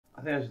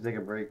I think I should take a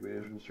break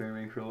from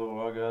streaming for a little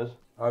while, guys.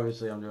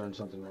 Obviously, I'm doing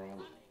something wrong.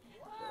 So.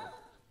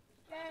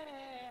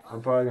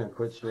 I'm probably gonna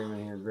quit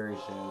streaming here very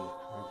soon.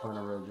 I'll find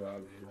a real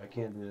job, dude. I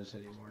can't do this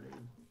anymore, dude.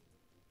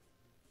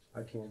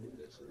 I can't do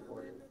this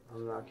anymore, dude.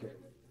 I'm not kidding.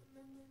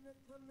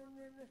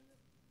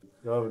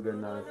 Y'all have a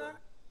good night.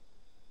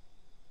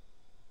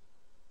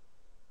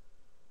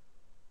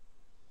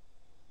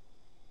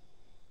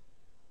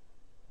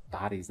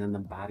 Bodies and the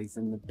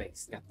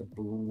bass, got the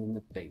boom in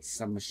the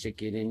bass. I'ma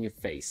shake it in your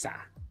face.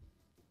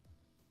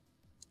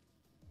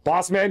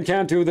 Boss man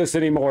can't do this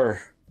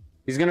anymore.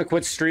 He's gonna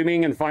quit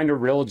streaming and find a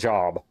real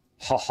job.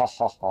 Ha ha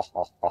ha ha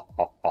ha ha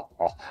ha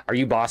ha. Are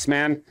you boss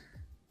man?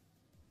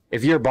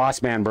 If you're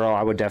boss man, bro,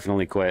 I would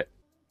definitely quit.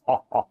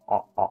 Ha ha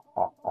ha ha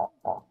ha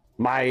ha.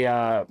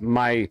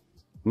 My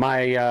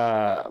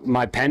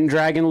pen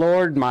dragon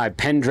lord, my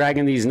pen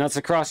dragon these nuts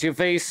across your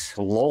face,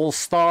 lol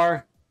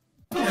star.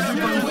 I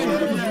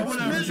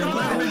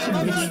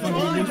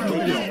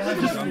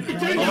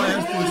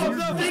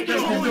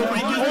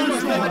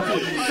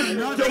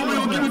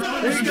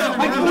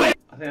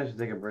think I should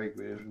take a break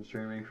from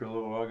streaming for a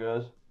little while,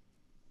 guys.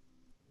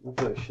 I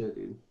feel like shit,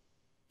 dude.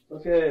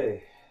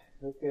 Okay.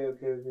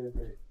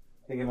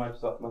 Taking my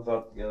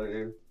thoughts together,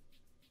 dude.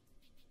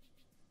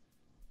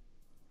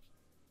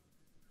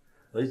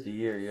 At least a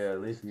year, yeah.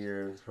 At least a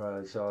year is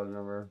probably a solid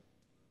number.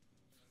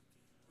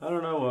 I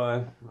don't know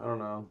why. I don't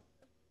know.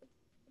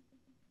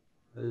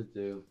 I just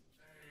do.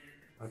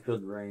 I feel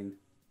drained.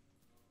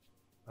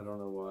 I don't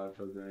know why I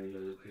feel drained.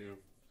 I just do.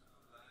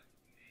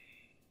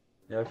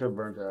 Yeah, I feel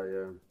burnt out,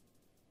 yeah.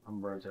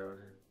 I'm burnt out.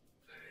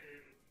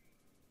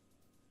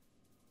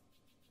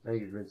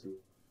 Thank you, Quincy.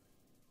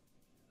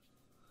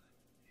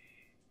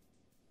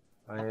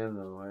 I am,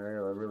 though. I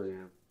really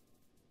am.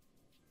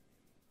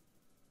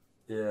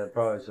 Yeah,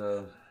 probably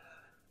so.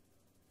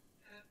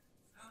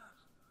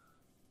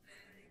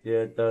 Yeah,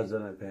 it does,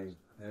 doesn't it, Ping?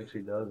 It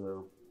actually does,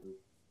 though.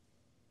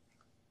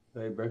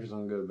 Hey, breakfast,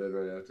 I'm gonna go to bed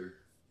right after.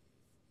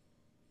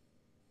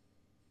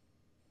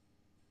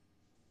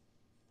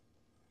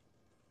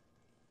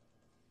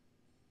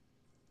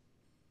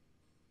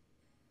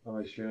 I'm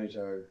extremely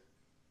tired.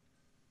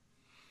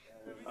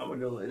 I'm gonna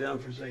go lay down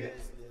for a second.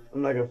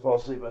 I'm not gonna fall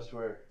asleep, I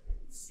swear.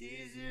 It's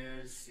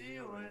easier to see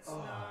when it's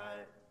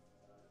not.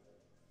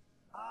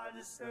 I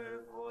just heard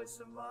a voice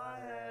in my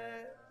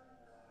head.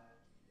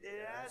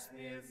 It asked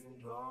me if I'm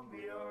gonna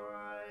be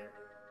alright.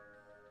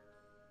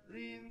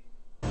 Leave me.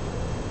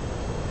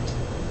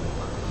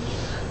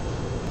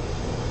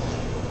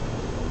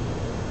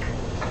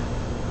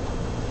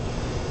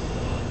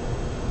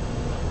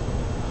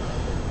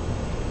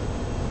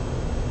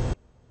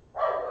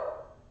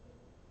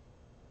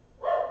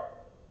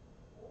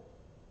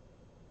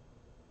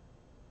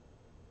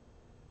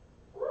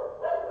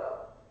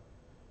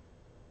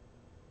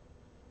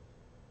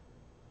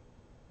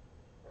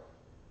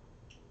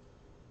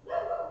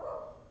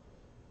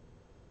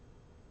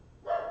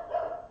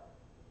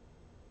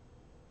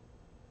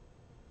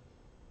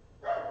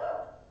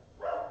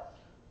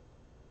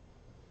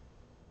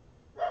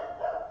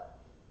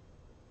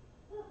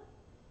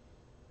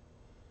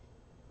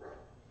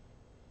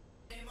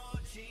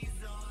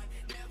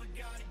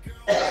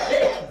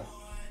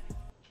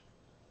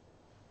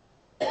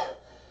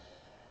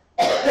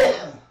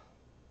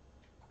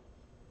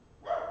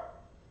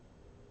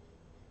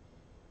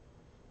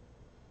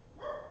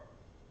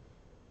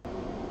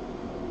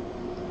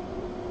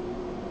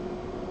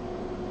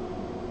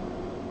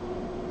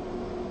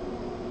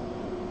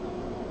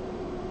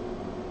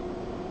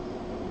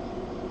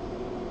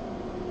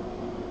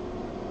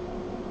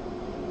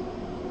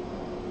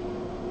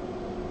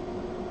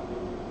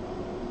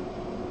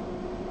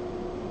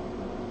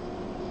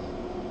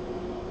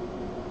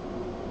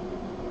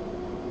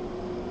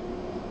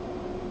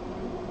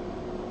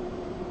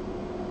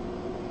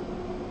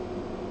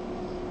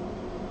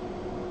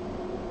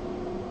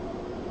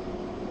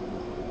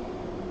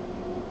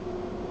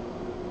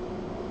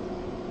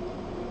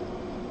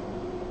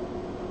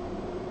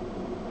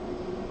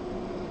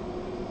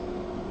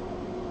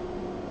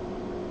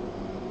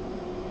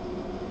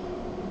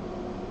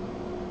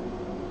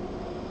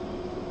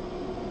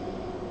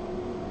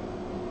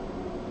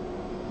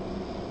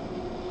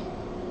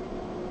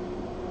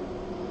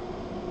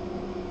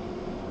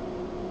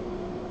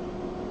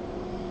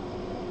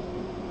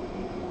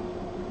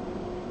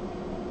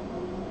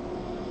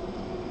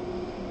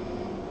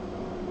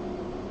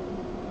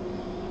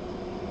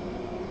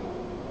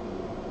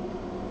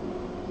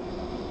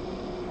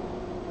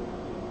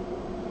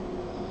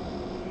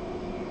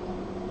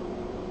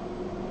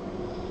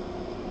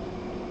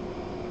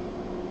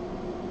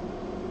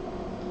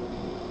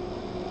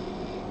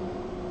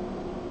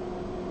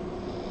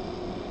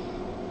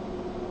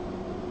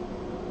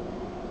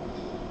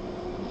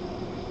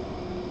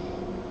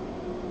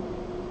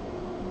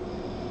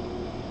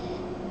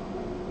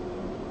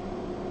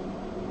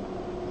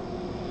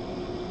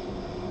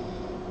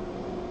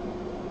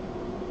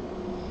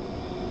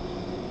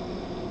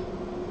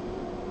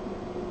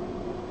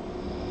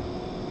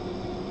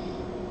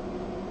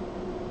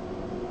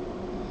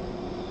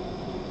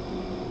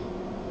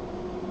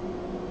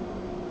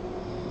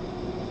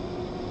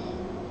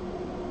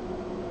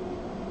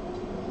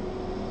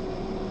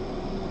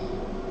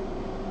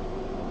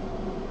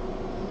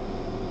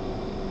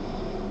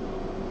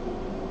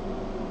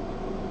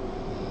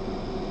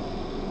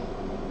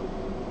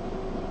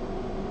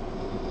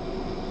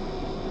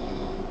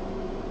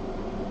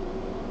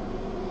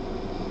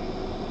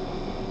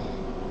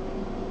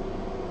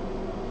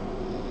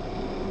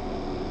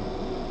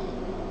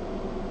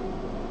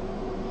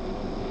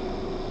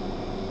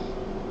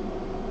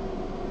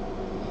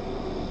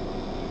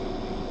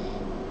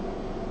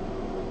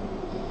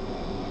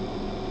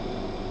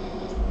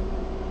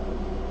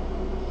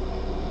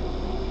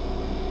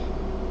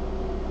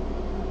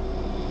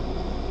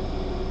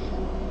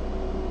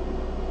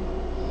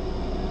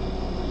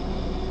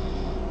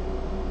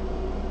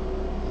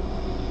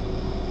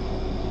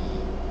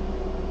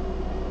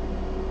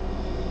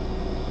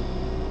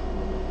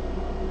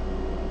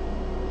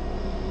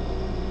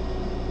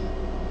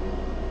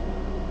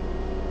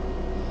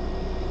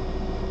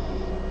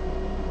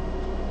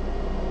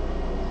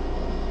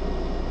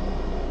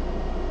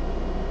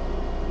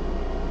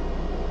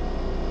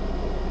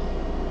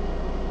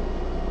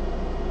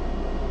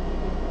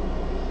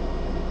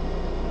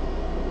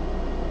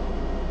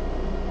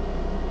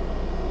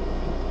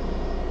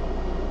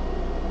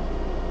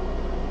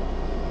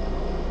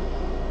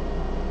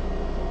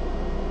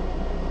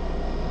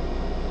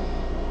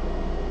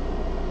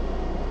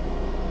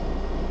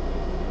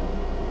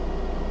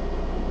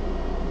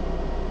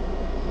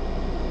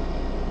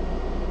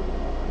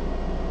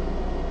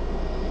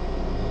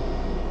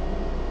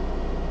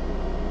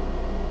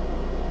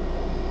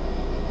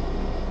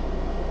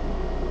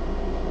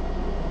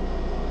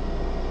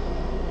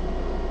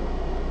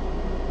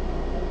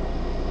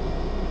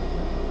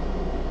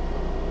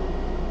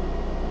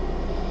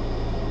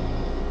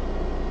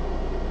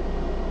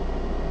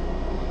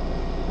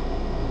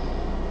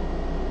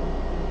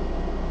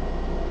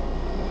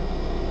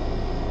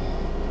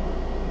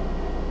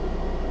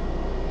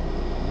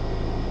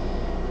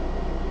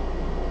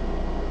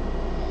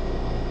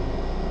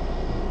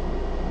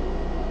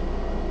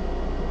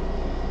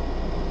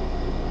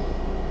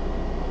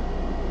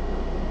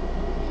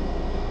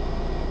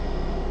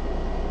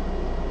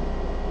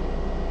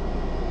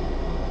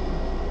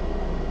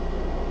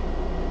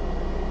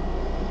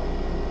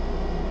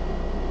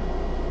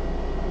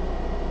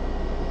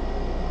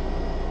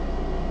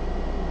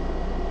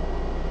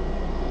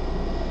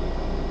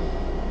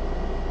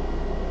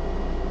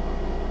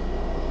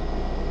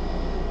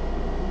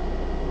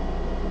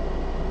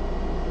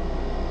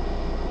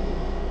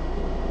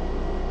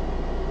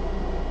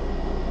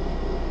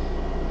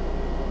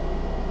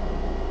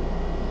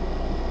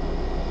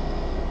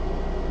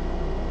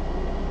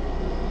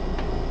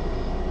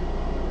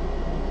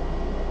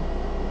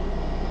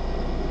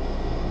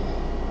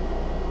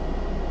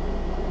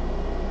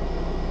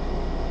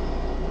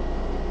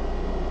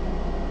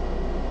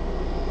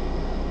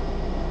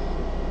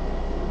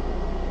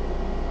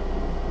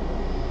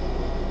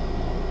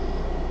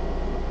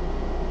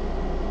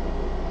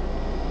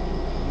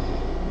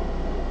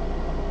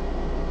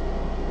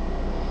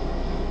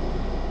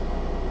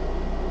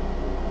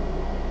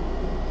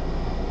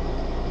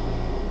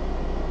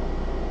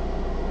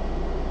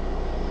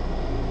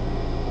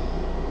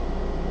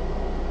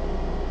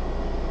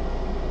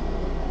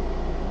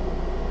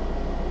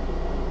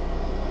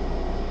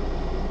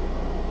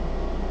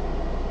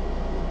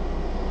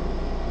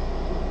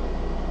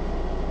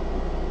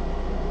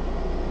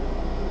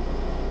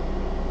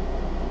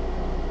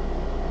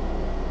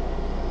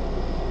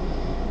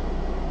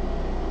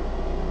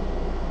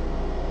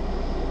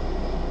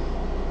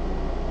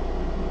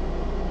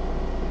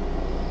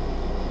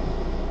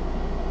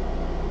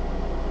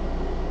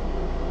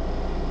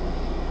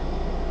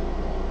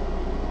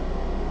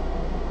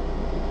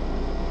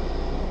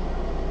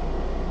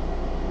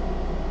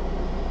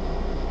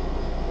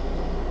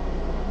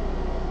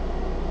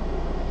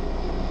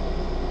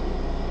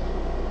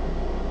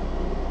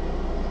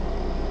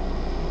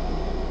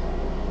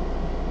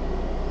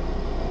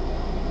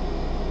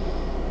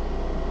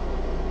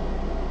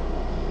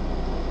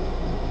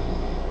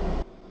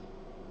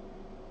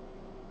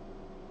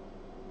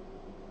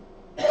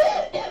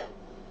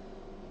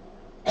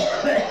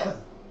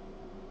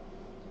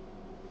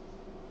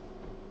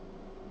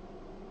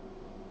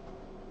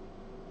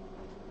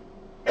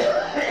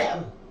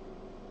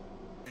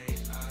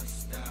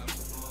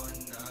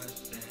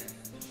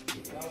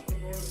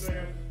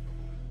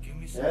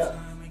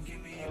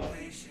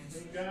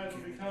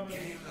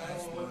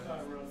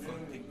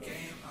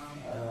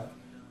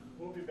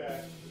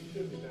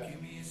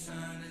 Give me a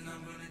sign and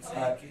I'm gonna take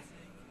Alright. it.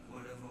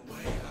 Whatever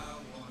way I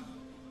want.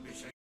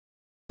 Bitch, I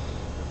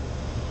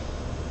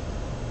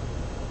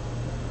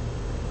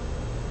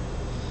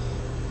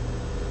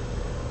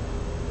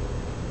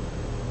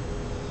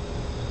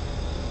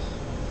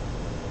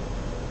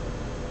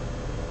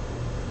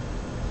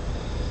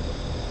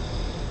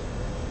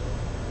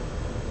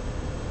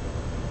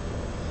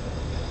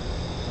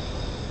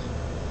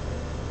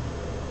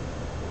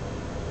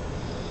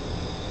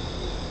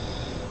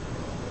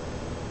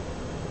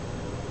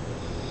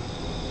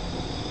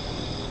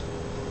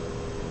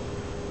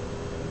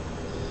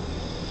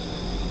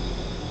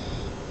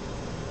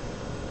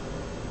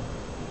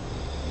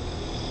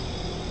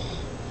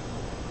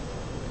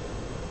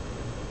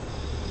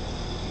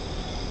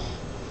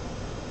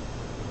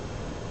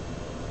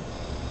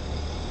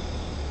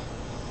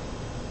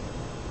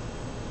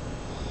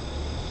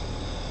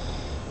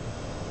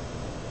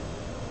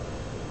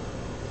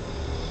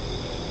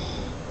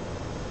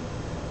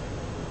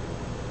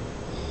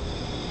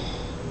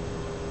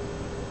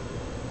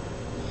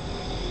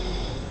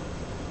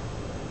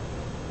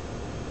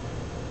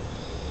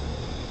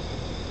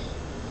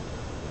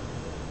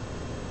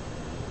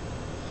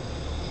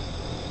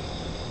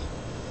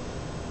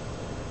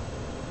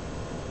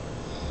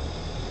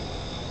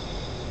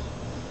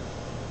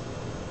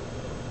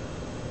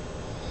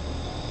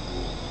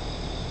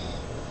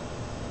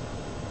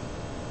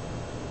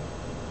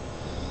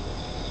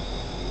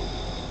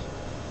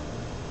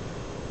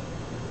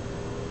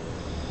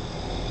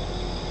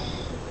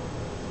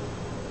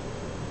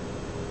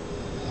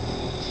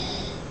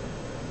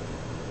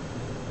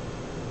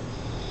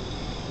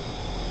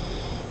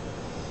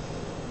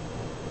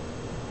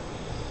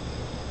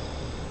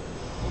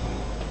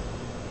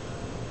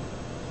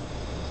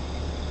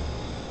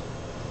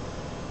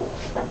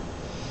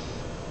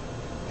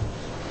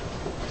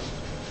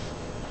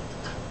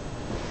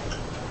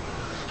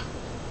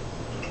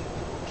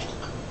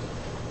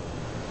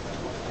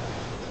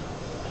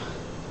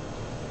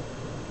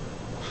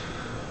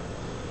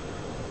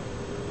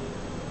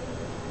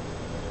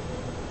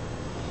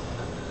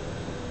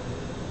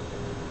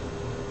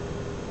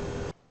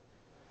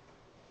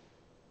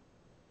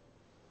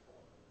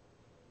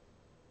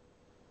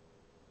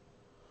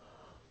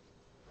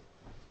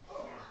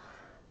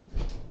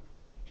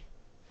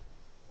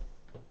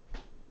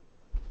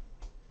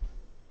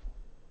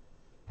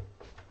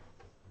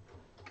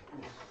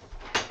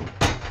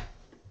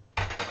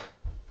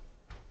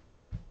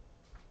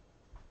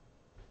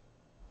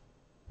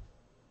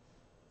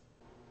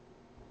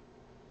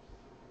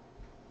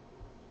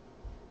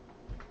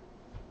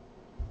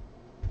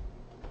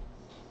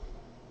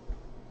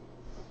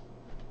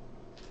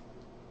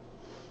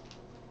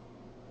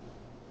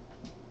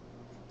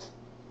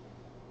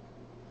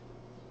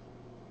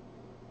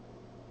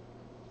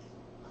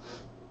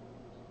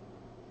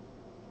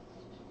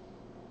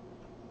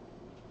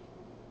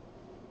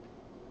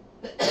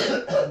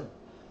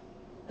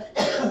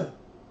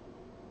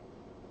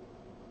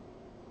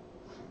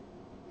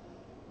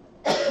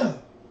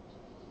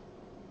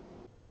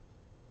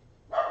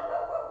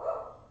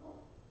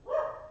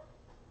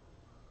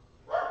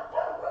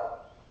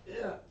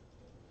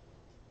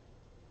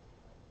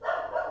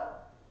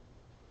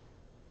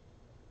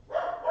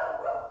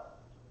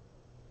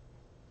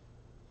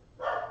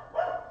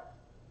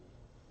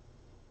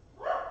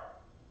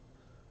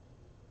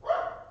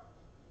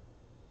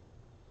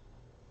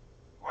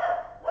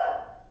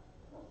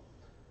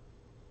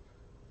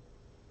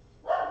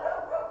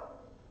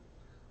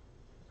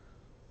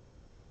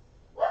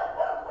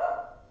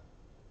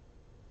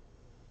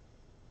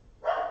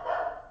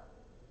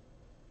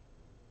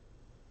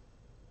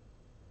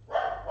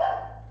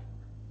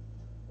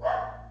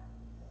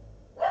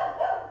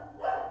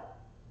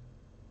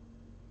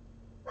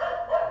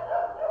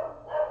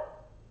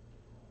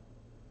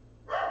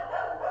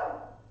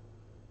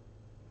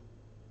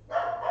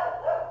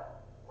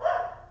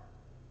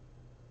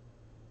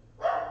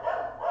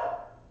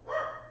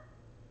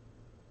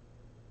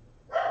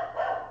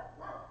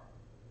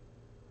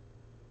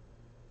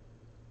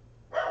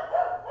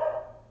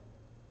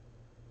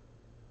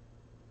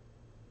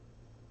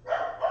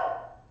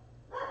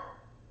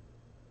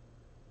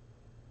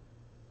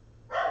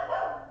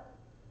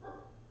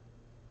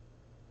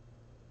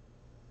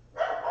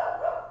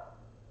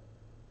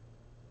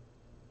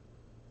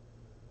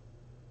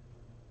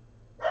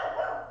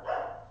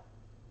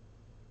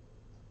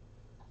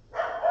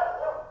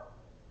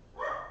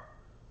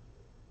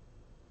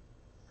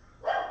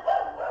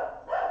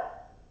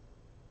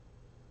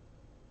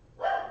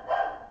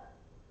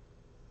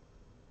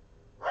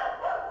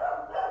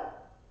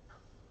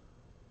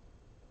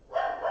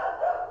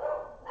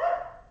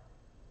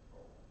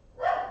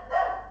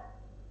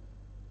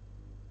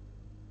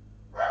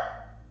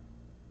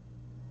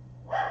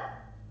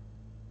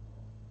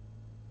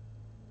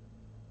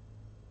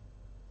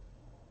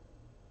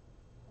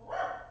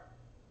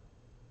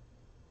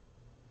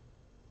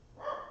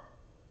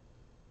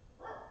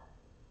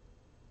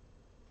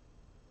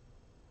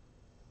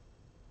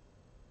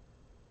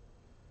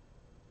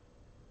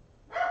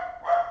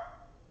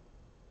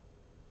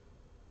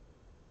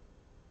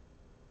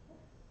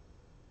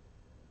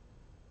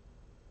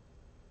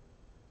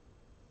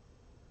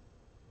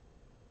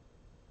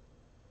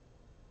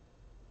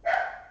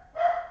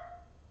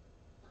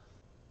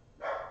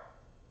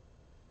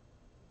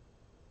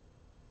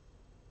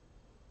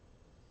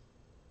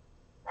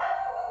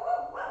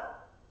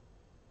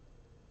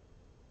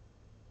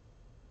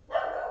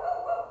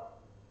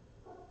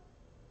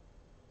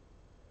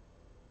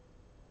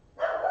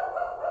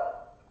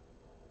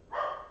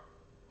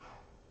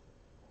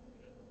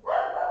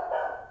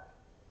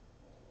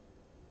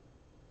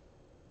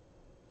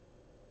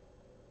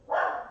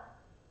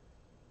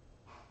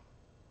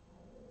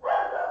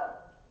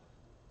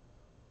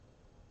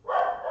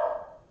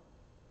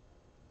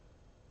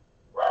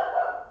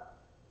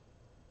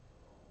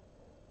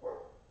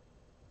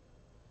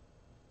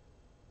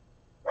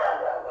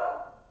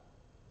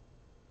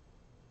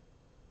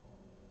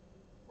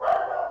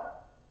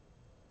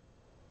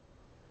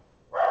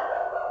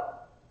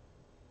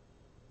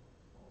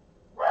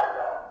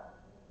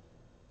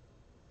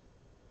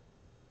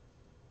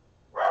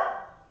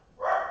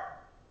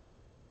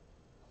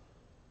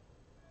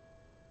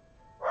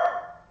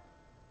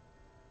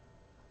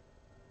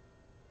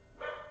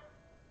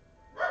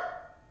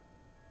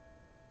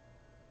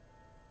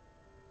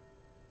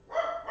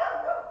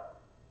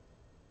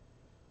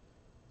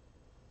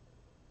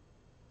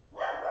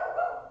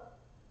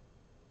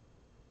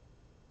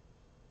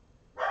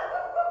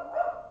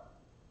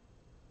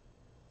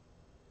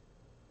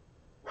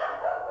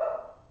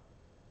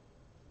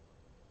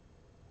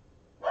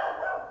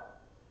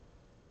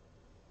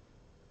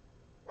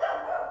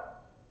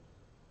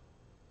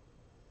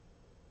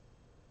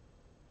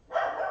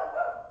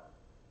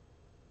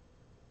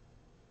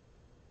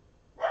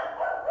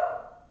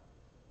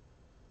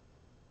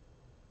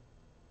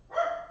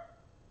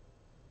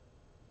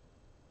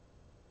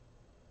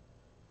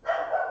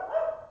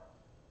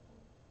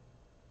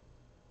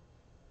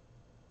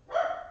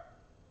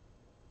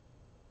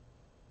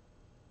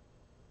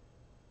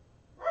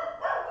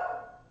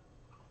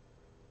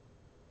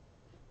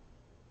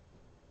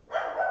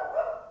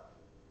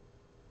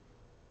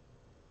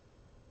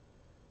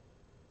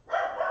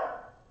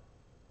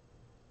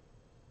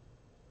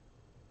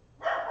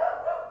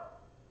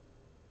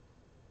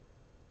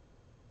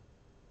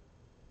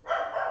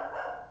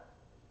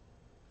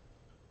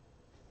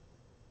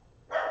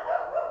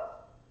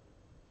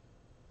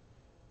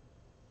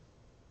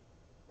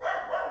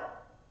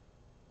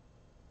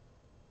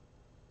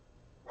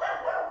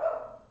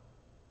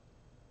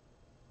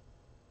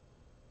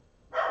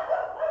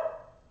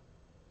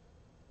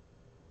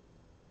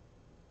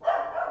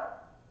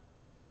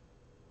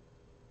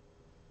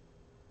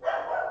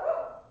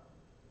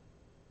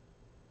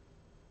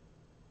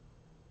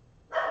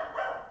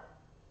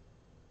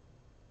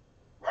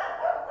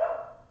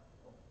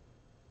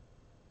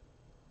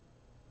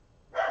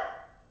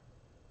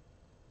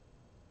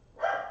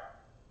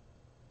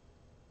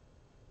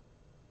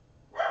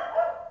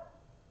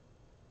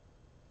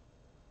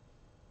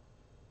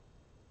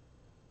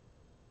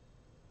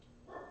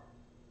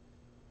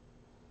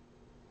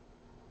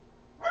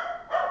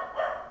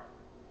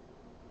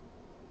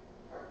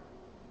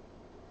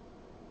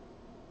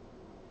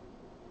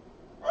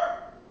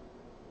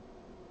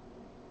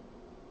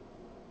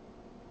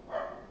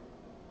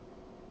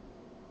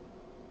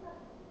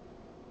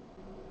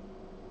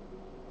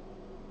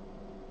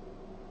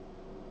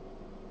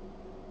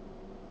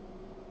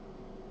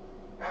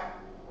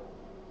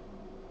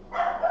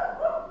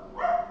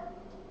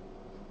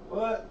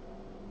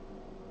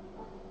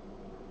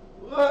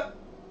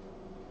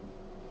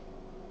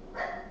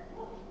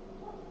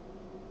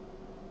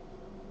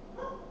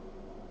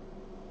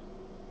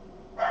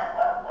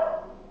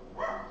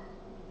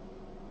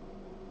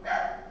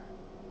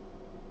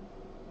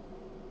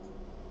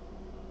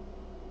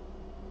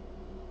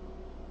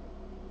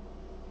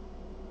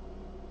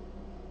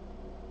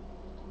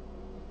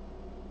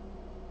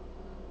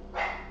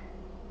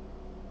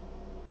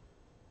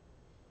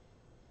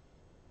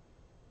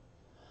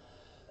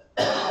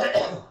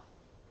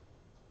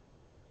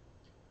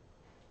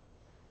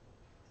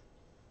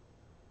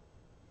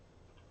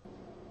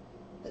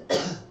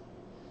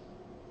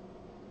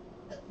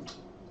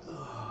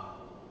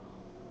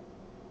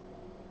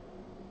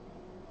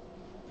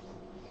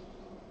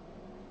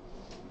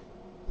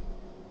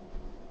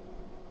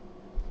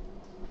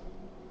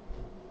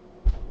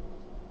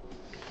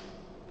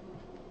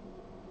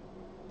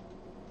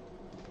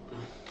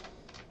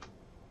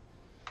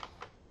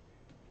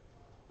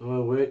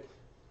Oh, wait.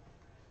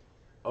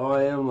 Oh,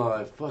 I am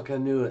live. Fuck, I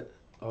knew it.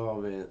 Oh,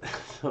 man.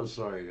 I'm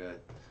sorry, guys.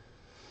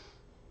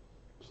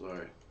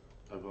 Sorry.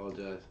 I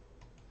apologize.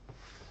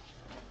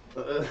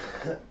 I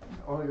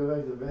want to go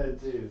back to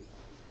bed, too.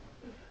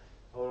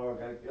 Hold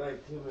on, I got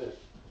like 2 minutes.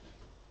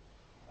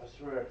 I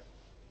swear.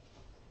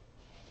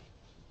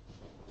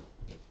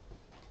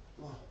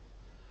 Oh,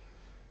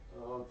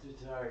 I'm too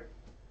tired.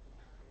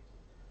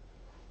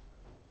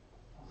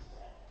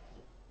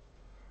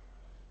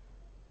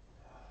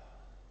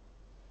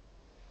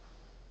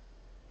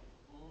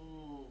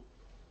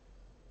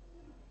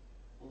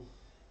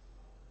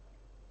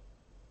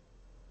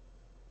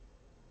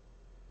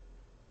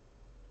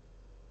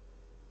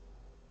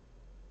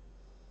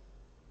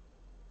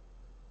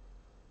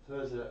 So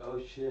I said, oh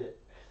shit.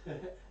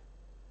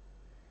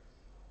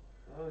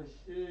 Oh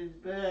shit, he's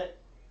back.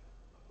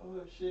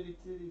 Oh, shitty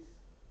titties.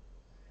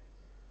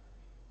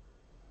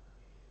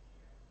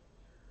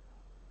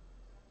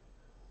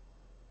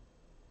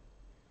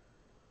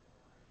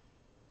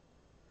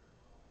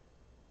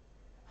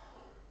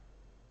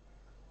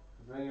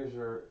 My fingers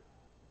hurt.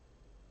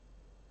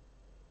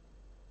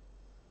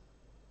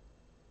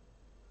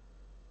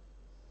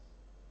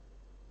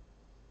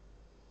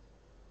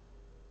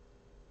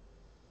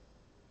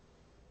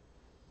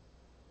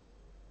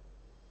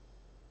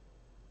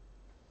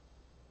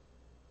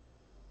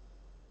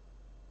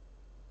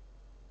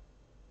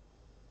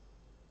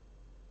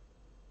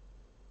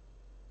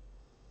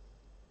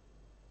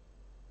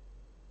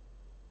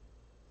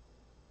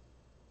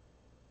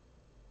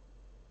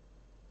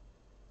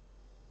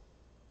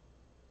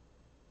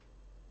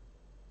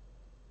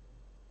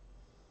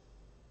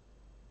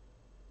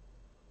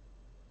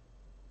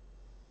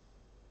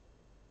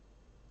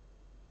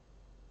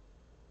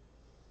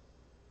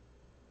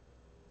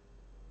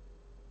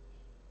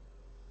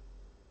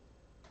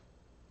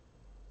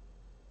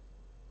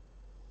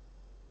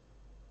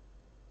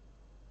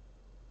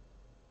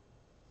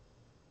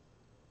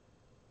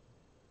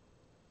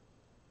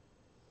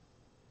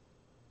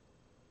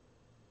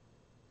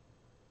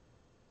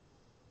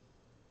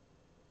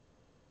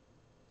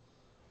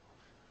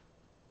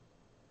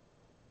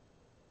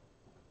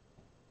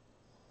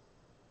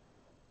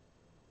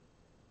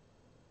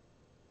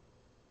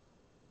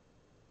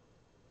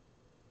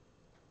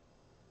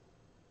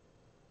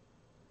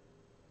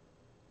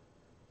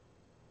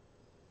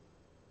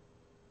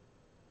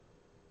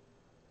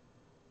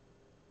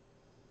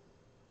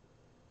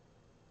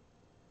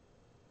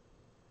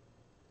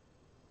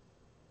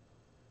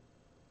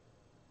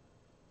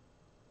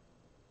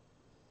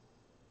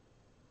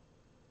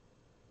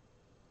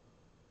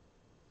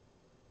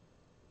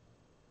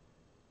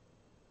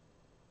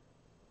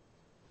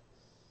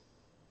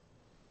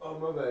 Oh,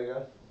 my bad,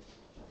 guys.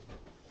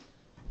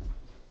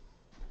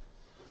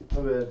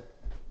 My bad.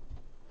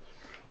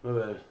 My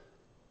bad.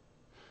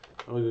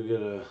 I'm gonna go get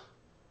a.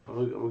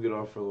 I'm gonna get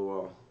off for a little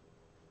while.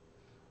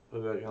 I'll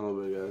be back in a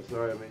little bit, guys.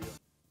 Sorry, I made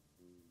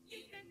you.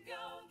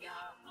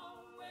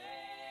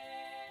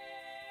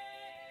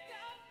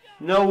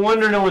 No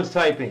wonder no one's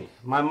typing.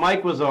 My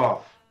mic was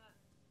off.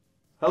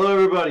 Hello,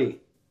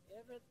 everybody.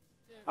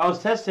 I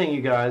was testing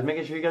you guys,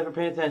 making sure you guys were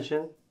paying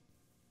attention.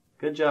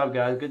 Good job,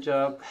 guys. Good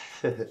job.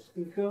 Okay,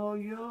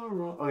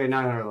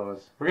 900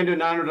 lows. We're gonna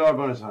do a $900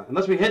 bonus hunt.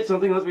 Unless we hit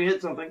something. Unless we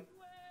hit something.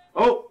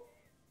 Oh,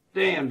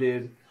 damn,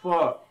 dude.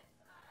 Fuck.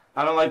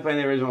 I don't like playing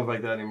the originals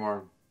like that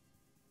anymore.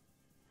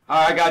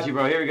 All right, I got you,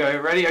 bro. Here we go.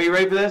 Ready? Are you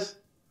ready for this?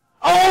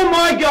 Oh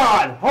my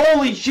God!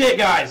 Holy shit,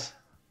 guys!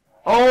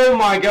 Oh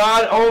my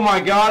God! Oh my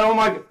God! Oh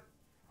my!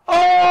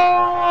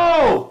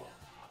 Oh!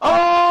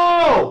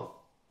 Oh!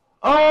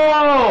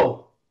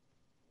 Oh!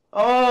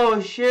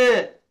 Oh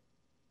shit!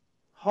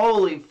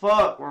 Holy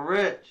fuck, we're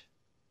rich.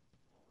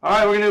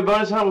 Alright, we're gonna do a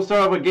bonus hunt. We'll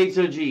start off with Gates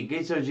OG.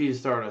 Gates OG to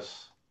start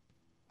us.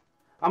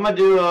 I'm gonna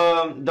do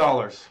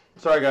dollars.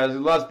 Sorry guys, a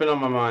lot's been on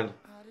my mind.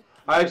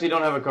 I actually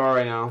don't have a car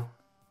right now.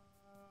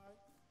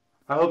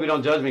 I hope you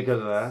don't judge me because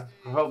of that.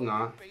 I hope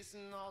not.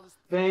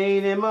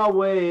 Pain in my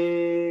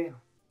way.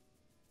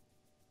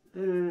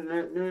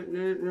 Alright,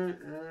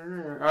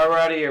 we're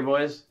out of here,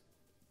 boys.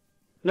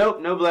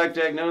 Nope, no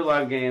blackjack, no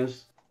live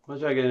games.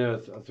 Let's try to get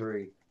into a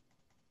 3.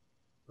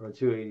 Or a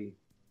 280.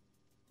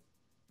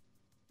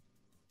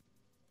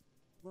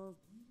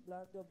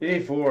 He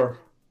ain't 4.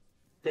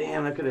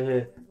 Damn, that could have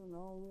hit.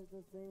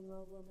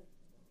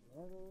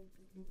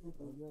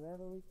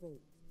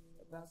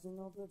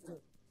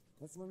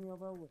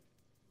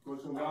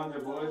 Put some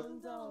ganja, boys.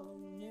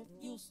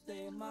 You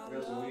stay in my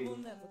Got some love weed. will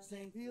never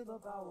change. Feel the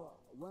power.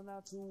 When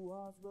our two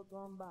hearts will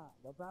come by,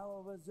 the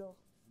power is yours,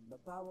 the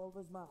power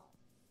is mine.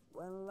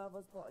 When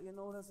lovers part, you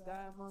know the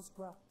sky must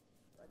cry.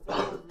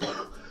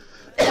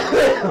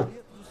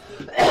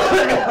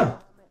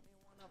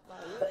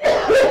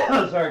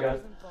 Sorry,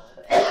 guys.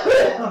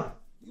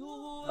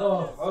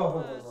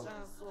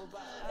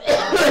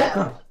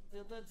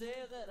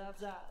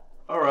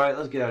 Alright,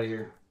 let's get out of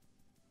here.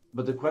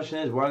 But the question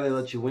is, why do they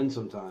let you win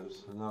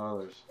sometimes and not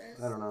others?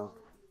 I don't know.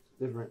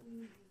 Different.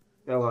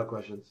 Got a lot of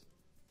questions.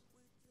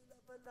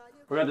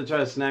 We're going to try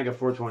to snag a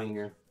 420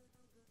 here.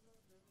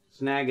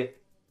 Snag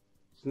it.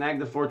 Snag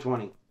the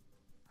 420.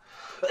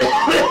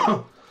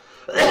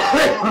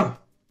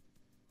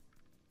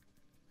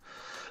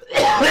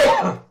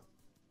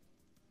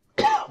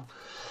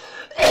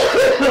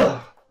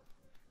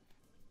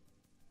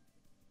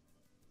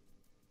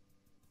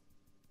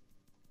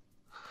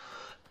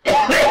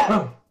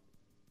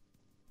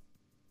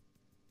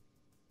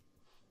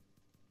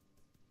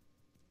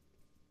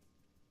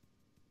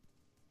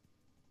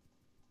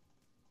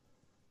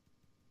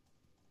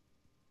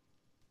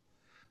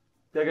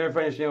 Did I ever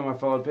find your stream on my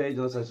followed page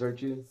unless I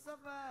search you?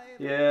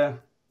 Yeah.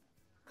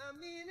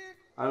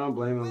 I don't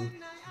blame him.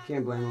 You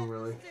can't blame him,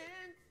 really.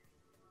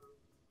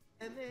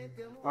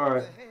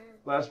 Alright.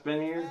 Last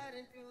spin here.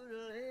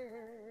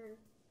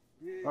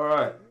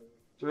 Alright.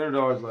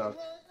 $300 left.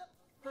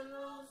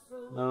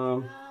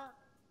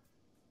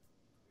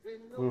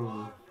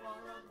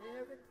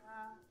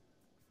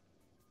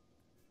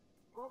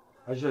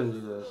 I shouldn't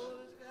do this.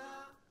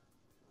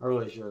 I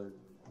really shouldn't.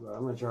 But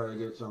I'm going to try to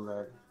get some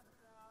back.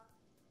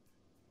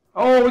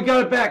 Oh, we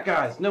got it back,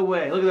 guys. No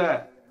way. Look at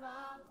that.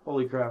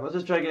 Holy crap. Let's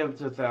just try to get up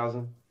to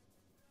 1,000.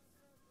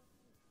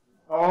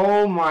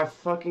 Oh, my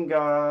fucking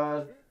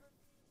God.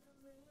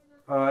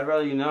 I'd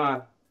rather you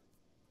not.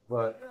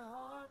 But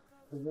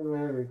I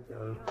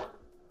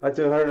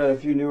took 100 at a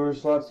few newer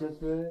slots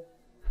yesterday.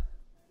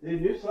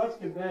 Dude, new slots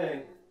can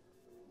pay.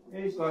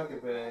 Any slot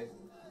can pay.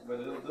 But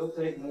they'll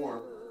take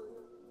more.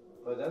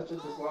 But that's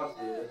just the slots,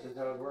 dude. That's just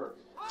how it works.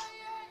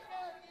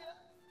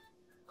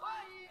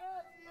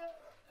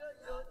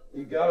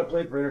 You gotta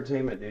play for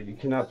entertainment, dude. You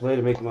cannot play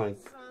to make money.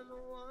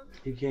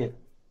 You can't.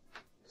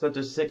 Such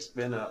a sick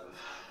spin up.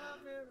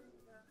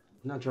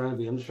 I'm not trying to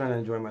be. I'm just trying to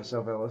enjoy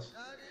myself, Ellis.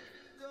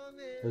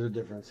 There's a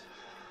difference.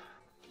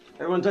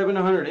 Everyone type in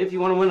 100 if you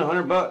want to win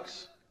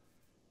 $100.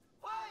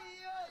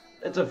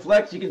 It's a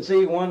flex. You can say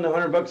you won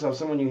 $100 off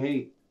someone you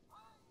hate.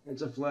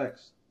 It's a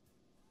flex.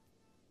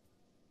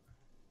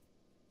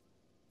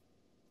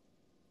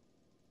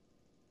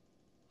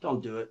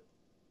 Don't do it.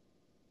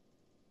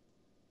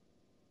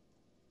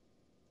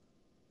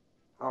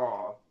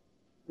 Oh.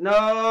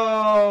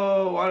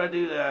 No! Why'd I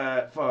do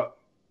that? Fuck.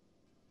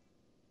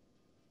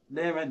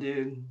 Damn it,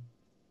 dude.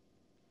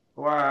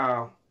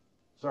 Wow.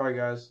 Sorry,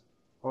 guys.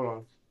 Hold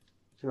on.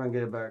 See if I can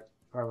get it back.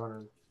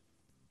 500.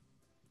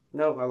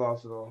 Nope, I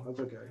lost it all. That's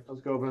okay. Let's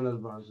go open those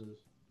bonuses.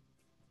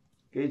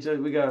 Gage said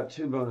we got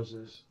 2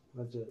 bonuses.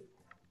 That's it.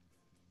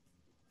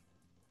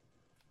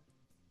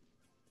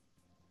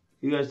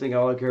 You guys think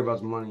all I care about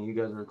is money. You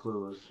guys are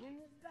clueless.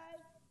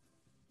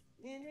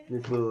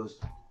 You're clueless.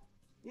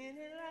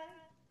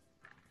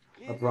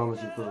 I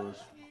promise you're clueless.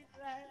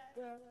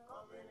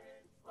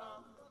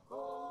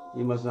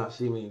 You must not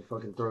see me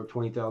fucking throw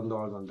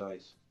 $20,000 on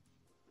dice.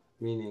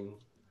 Meaning,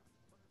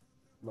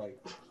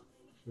 like,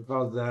 if I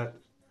was that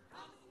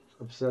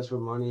obsessed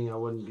with money, I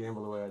wouldn't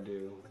gamble the way I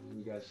do.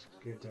 You guys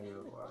can't tell me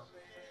otherwise.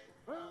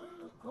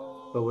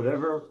 But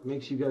whatever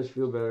makes you guys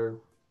feel better,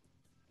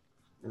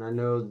 and I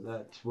know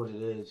that's what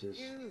it is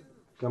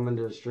coming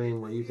to a stream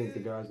where you think the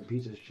guy's a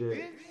piece of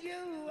shit,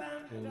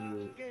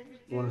 and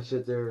you want to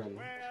sit there and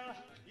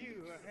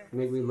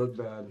make me look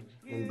bad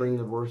and bring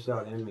the worst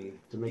out in me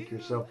to make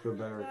yourself feel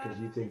better because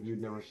you think you'd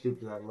never stoop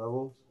to that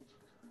level.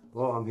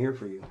 Well, I'm here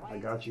for you. I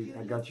got you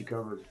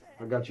covered.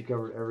 I got you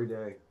covered every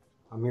day.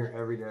 I'm here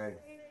every day.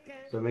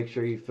 So make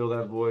sure you fill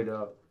that void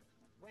up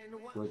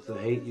with the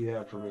hate you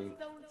have for me.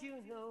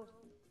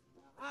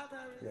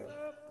 Yeah,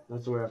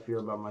 that's the way I feel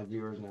about my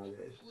viewers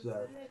nowadays. It's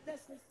sad.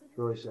 It's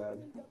really sad.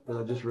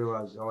 Because I just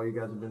realized all you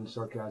guys have been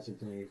sarcastic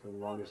to me for the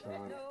longest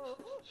time.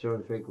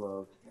 Showing fake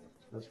love.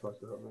 That's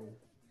fucked up, man.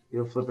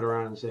 You'll flip it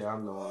around and say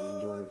I'm the one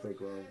enjoying fake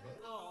love.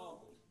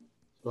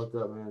 It's fucked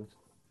up, man.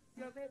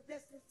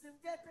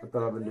 I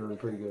thought I've been doing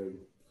pretty good.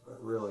 But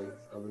really,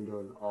 I've been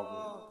doing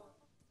awful.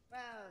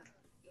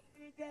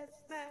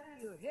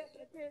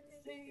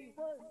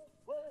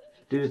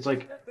 Dude, it's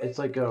like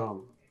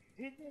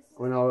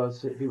when all those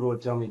people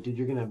would tell me, dude,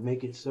 you're gonna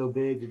make it so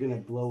big, you're gonna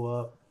blow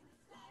up,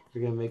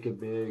 you're gonna make it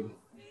big.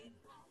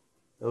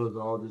 That was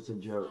all just a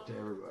joke to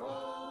everybody.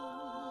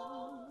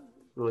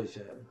 Really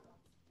sad.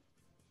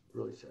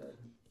 Really sad.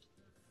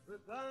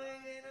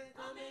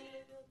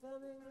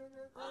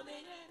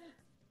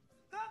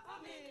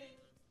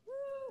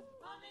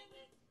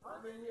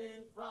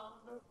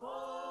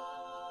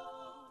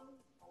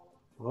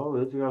 Well,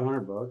 if you got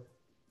 $100,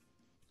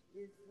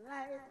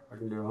 I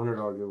can do a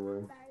 $100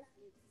 giveaway.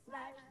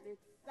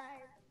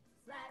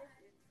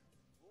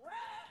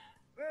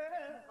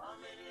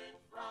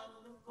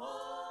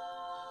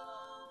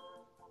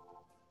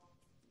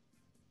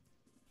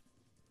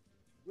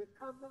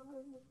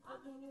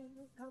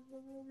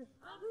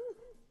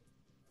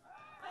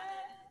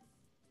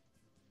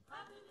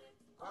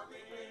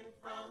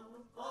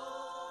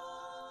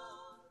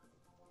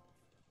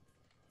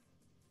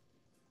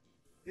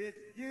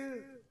 It's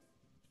you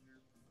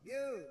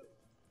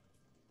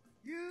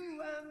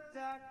I'm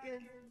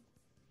talking.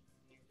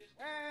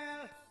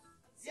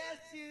 Yes,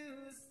 you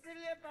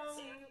slip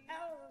on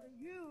out.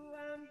 You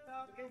I'm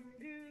talking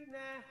to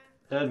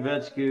now. Ted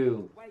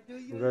Vetsku.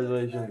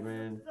 Congratulations,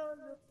 man.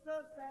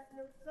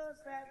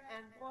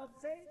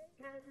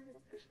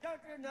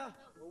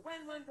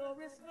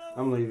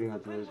 I'm leaving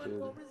after this, dude.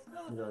 You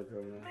gotta go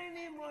now.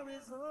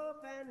 I'm so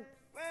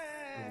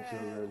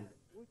good.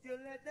 Would you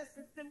let the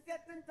system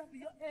get on top of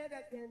your head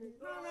again?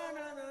 No, no,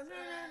 no, no,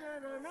 no, no,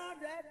 no, no,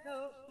 that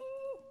no.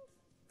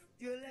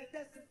 You let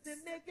the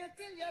system make you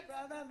kill your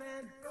brother,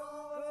 man.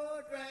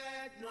 No,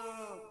 dread,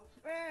 no.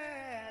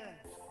 Well,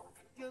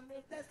 you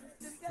make the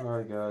system get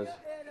alright, guys.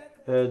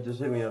 Ted, just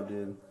hit me up,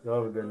 dude.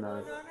 Y'all have a good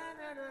night.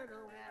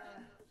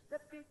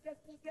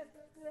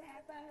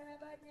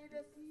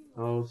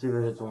 Oh, let's see if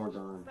it hits one more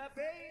time.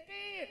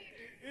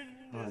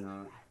 Why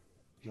not?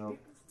 Nope.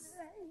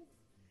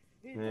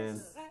 Man.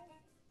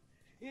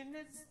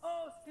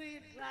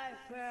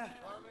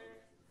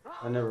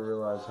 I never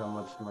realized how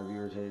much my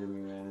viewers hated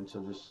me, man,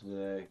 until just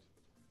today.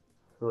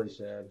 Really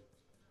sad.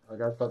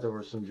 Like, I thought there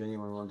were some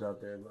genuine ones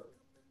out there, but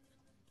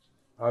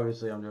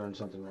obviously I'm doing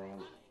something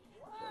wrong.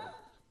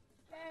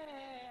 So,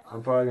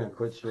 I'm probably going to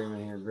quit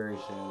streaming here very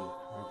soon.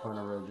 I'll find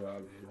a real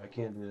job, dude. I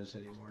can't do this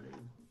anymore, dude.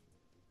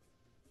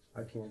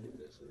 I can't do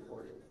this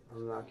anymore, dude.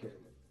 I'm not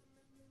kidding.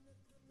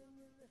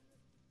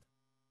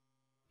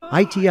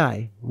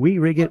 ITI, we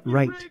rig it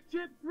right.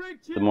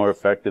 The more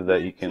effective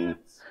that you can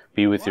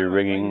be with your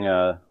rigging,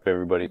 if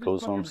everybody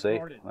goes home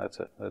safe, that's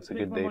a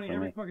good day for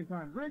me.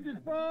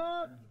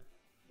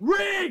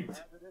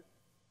 Rigged!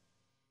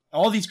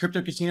 All these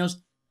crypto casinos,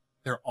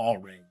 they're all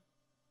rigged.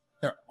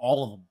 They're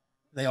all of them.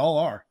 They all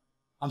are.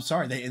 I'm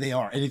sorry, they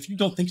are. And if you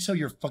don't think so,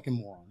 you're a fucking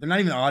moron. They're not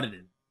even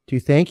audited. To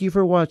thank you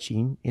for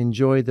watching,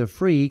 enjoy the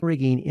free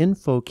rigging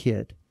info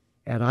kit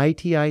at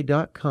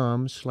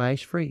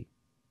iti.com/free.